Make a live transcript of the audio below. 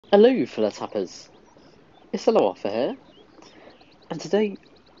Hello, fellow tappers. It's ElloArfur here, and today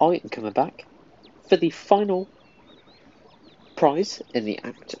I am coming back for the final prize in the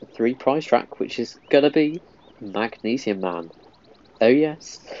Act 3 prize track, which is gonna be Magnesium Man. Oh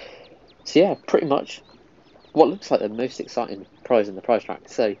yes. So yeah, pretty much what looks like the most exciting prize in the prize track.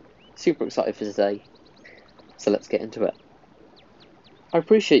 So super excited for today. So let's get into it. I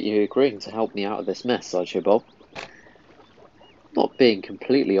appreciate you agreeing to help me out of this mess, Sideshow Bob. Not being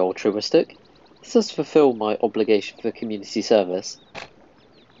completely altruistic, this does fulfill my obligation for community service.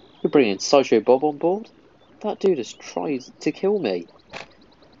 You're bringing Sideshow Bob on board? That dude has tried to kill me.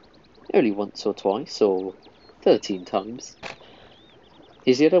 Only once or twice, or 13 times.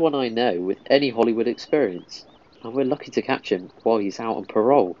 He's the only one I know with any Hollywood experience, and we're lucky to catch him while he's out on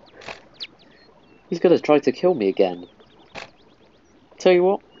parole. He's gonna try to kill me again. Tell you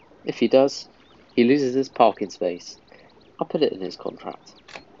what, if he does, he loses his parking space. I'll put it in his contract.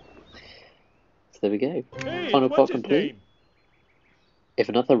 So there we go. Hey, Final it's what's part his complete. name? If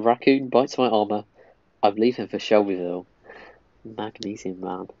another raccoon bites my armour, I'm leaving for Shelbyville. Magnesium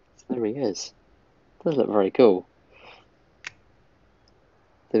Man. So there he is. Does look very cool.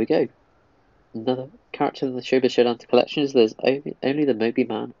 There we go. Another character in the Showbiz Showdown collections. There's only the Moby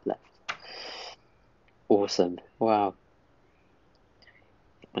Man left. Awesome. Wow.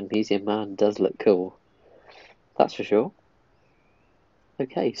 Magnesium Man does look cool. That's for sure.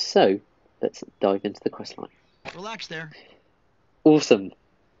 Okay, so let's dive into the questline. Relax there. Awesome.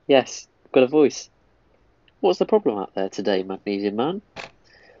 Yes, got a voice. What's the problem out there today, Magnesium Man?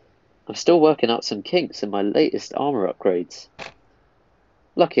 I'm still working out some kinks in my latest armor upgrades.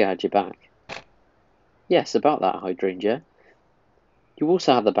 Lucky I had your back. Yes, about that, Hydrangea. You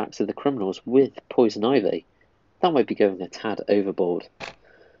also have the backs of the criminals with poison ivy. That might be going a tad overboard.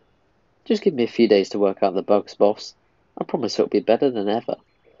 Just give me a few days to work out the bugs, boss. I promise it'll be better than ever.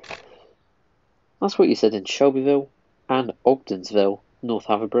 That's what you said in Shelbyville and Ogdensville, North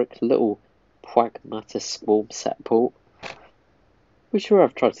Haverbrick, little pragmatist swarm set port. We sure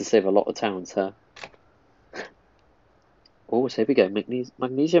have tried to save a lot of towns here. Oh, so here we go.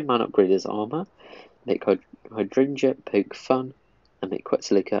 Magnesium Man upgrade his armour, make Hydrangea poke fun, and make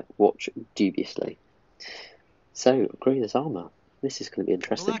Quetzalcoatl watch dubiously. So, upgrade his armour. This is going to be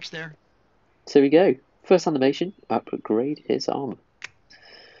interesting. Relax there. So here we go. First animation, upgrade his armour.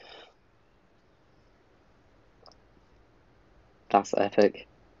 That's epic.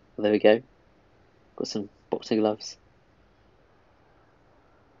 There we go. Got some boxing gloves.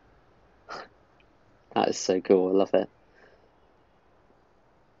 That is so cool. I love it.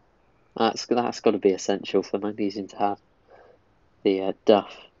 That's got to be essential for Magnesium to have. The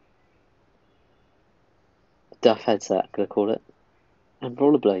Duff headset, I'm going to call it. And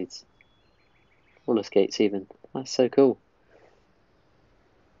rollerblades. Roller skates even. That's so cool.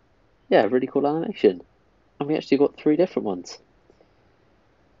 Yeah, really cool animation. And we actually got 3 different ones.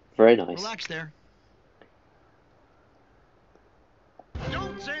 Very nice. Relax there.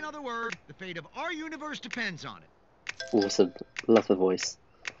 Don't say another word. The fate of our universe depends on it. Awesome. Love the voice.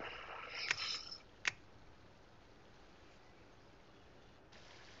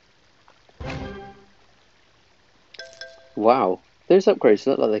 Wow. Those upgrades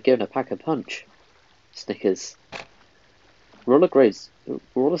look like they're giving a pack a punch. Snickers. Roller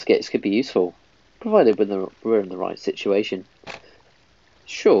skates could be useful, provided we're in the right situation.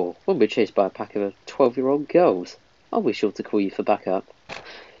 Sure, when we're chased by a pack of 12-year-old girls, I'll be sure to call you for backup.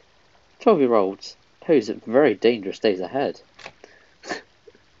 12-year-olds pose very dangerous days ahead.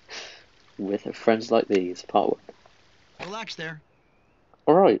 With friends like these, part 1. Relax there.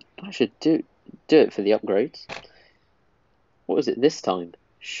 Alright, I should do it for the upgrades. What is it this time?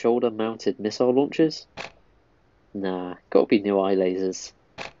 Shoulder-mounted missile launchers? Nah, gotta be new eye lasers.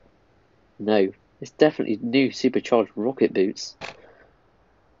 No, it's definitely new supercharged rocket boots.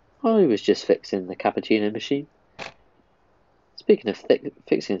 I was just fixing the cappuccino machine. Speaking of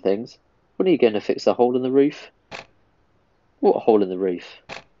fixing things, when are you going to fix the hole in the roof? What hole in the roof?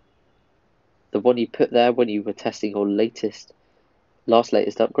 The one you put there when you were testing your latest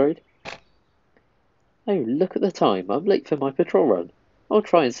upgrade? Oh, look at the time. I'm late for my patrol run. I'll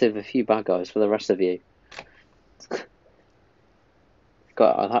try and save a few bad guys for the rest of you.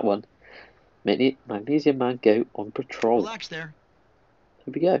 Got out of that one. Magnesium Man go on patrol. Relax there.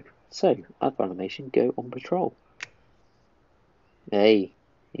 Here we go. So, other animation, go on patrol. Hey,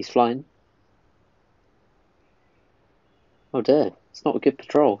 he's flying. Oh dear, it's not a good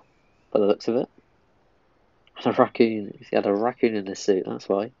patrol, by the looks of it. And a raccoon, he had a raccoon in his suit, that's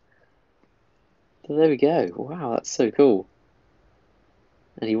why. But there we go, wow, that's so cool.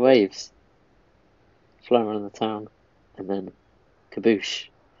 And he waves. Flying around the town, and then kaboosh.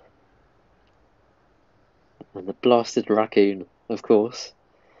 And the blasted raccoon, of course.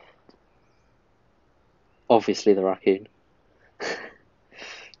 Obviously the raccoon.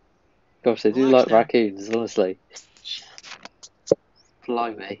 Gosh, they do Relax like there. raccoons, honestly.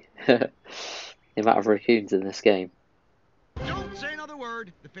 Blimey. The amount of raccoons in this game. Don't say another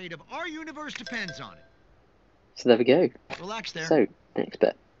word. The fate of our universe depends on it. So there we go. Relax there. So, next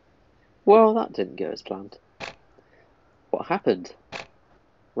bit. Well, that didn't go as planned. What happened?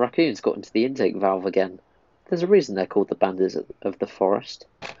 Raccoons got into the intake valve again. There's a reason they're called the bandits of the forest.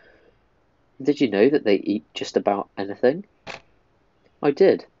 Did you know that they eat just about anything? I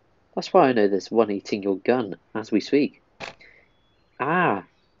did. That's why I know there's one eating your gun as we speak. Ah,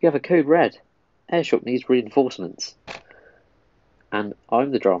 you have a code red. Airshot needs reinforcements. And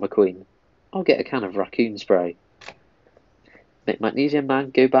I'm the drama queen. I'll get a can of raccoon spray. Make Magnesium Man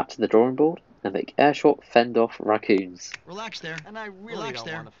go back to the drawing board and make Airshot fend off raccoons. Relax there. And I really don't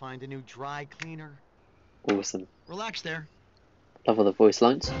want to find a new dry cleaner. Awesome. Relax there. Love all the voice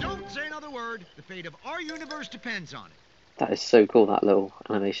lines. Don't say another word. The fate of our universe depends on it. That is so cool, that little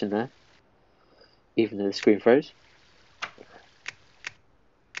animation there. Even though the screen froze.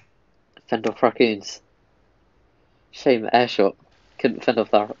 Fend off raccoons. Shame that Airshot couldn't fend off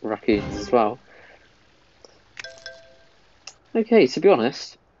the raccoons as well. Okay, to be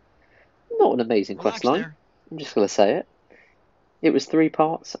honest, not an amazing quest line. I'm just going to say it. It was 3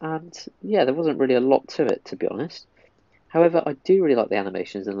 parts, and yeah, there wasn't really a lot to it, to be honest. However, I do really like the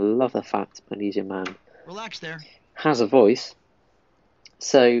animations, and I love the fact Magnesium Man has a voice.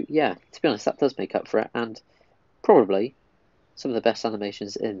 So yeah, to be honest, that does make up for it, and probably some of the best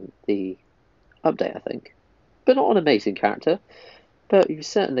animations in the update, I think. But not an amazing character, but he was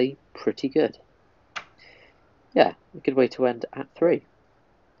certainly pretty good. Yeah, a good way to end Act 3.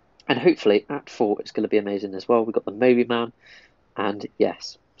 And hopefully Act 4 is going to be amazing as well. We've got the Movie Man, and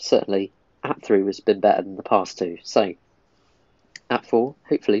yes, certainly Act 3 has been better than the past 2. So Act 4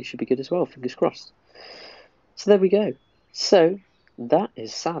 hopefully should be good as well, fingers crossed. So there we go. So that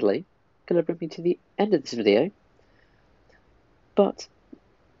is sadly going to bring me to the end of this video. But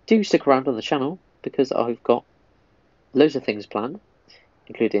do stick around on the channel because I've got loads of things planned,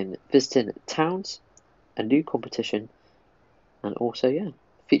 including visiting towns, a new competition, and also, yeah,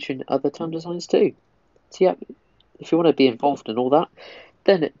 featuring other town designs too. So yeah, if you want to be involved in all that,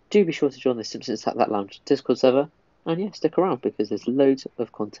 then do be sure to join the Simpsons Tap That Lounge Discord server, and yeah, stick around because there's loads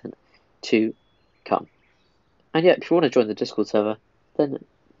of content to come. And yeah, if you want to join the Discord server, then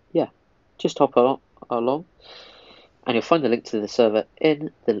yeah, just hop along, and you'll find the link to the server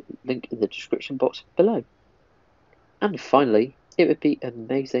in the link in the description box below. And finally, it would be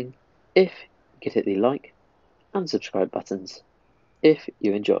amazing if you could hit the like and subscribe buttons if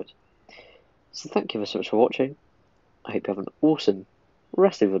you enjoyed. So thank you so much for watching. I hope you have an awesome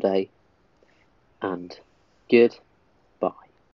rest of your day, and goodbye.